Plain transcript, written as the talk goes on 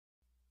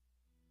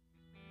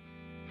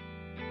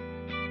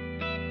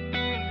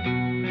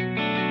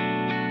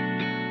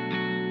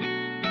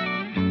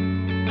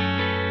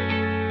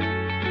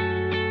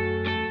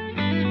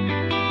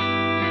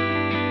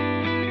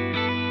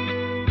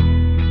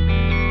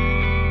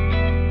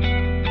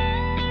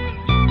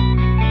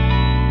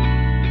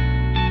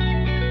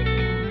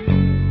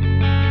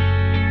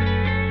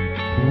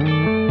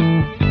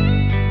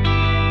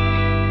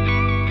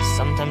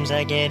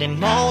get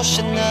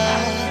emotional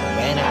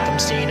when it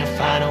comes to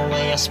find a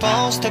way I'm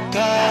supposed to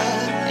go,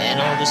 and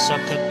all the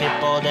sucker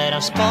people that I'm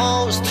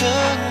supposed to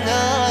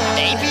know.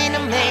 Baby,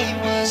 the main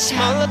was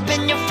smile up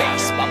in your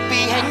face, but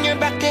behind your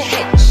back they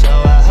hate. So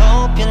I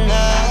hope you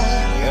know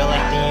you're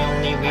like the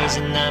only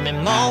reason I'm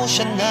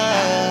emotional.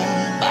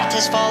 But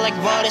just fall like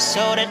water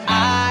so that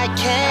I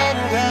can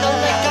grow. Not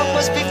like I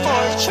was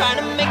before, trying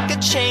to make a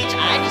change.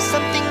 I need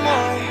something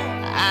more.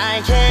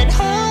 I can't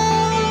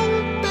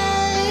hold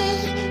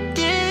back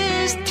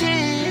these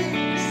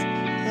tears.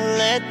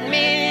 Let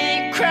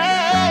me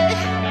cry.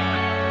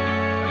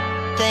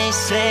 They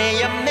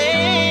say a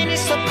man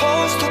is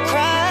supposed to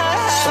cry,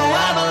 so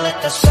I'ma let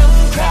the sun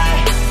cry.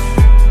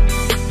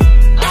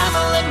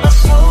 I'ma let my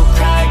soul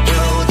cry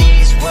through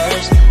these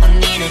words. I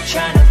need to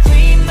try to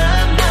free my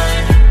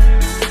mind.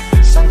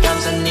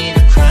 Sometimes I need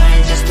to cry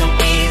just to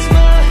ease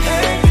my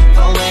hurt.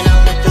 But when I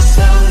let the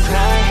sun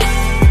cry,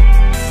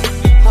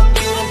 hope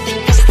you don't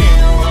think it's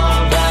still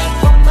alright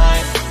for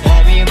mine.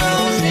 Every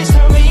rose needs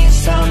a rain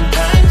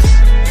sometimes,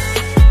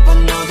 but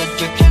know that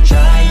you can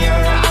dry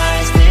your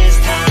eyes this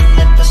time.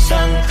 Let the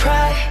sun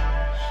cry.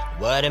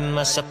 What am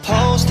I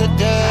supposed to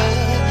do?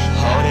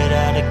 Hold it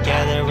all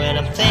together when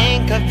I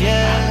think of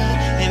you.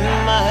 In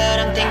my head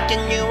I'm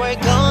thinking you were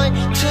gone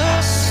too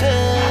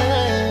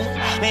soon.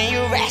 May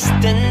you rest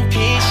in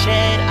peace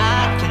and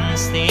I can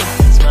sleep.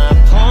 That's my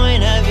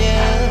point of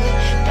view.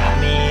 Got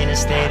me in a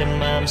state of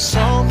mind, I'm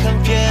so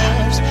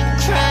confused.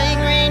 Crying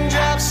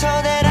raindrops so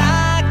that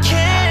I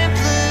can't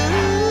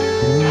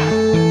blue.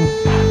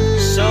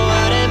 So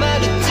what am I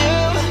to do?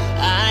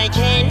 I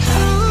can't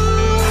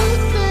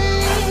hold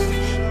back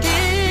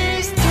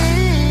these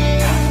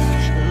tears.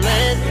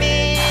 Let me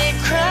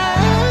cry.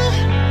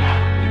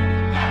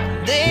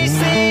 They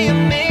say a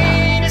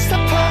man is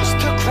supposed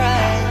to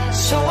cry,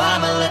 so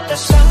I'ma let the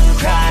sun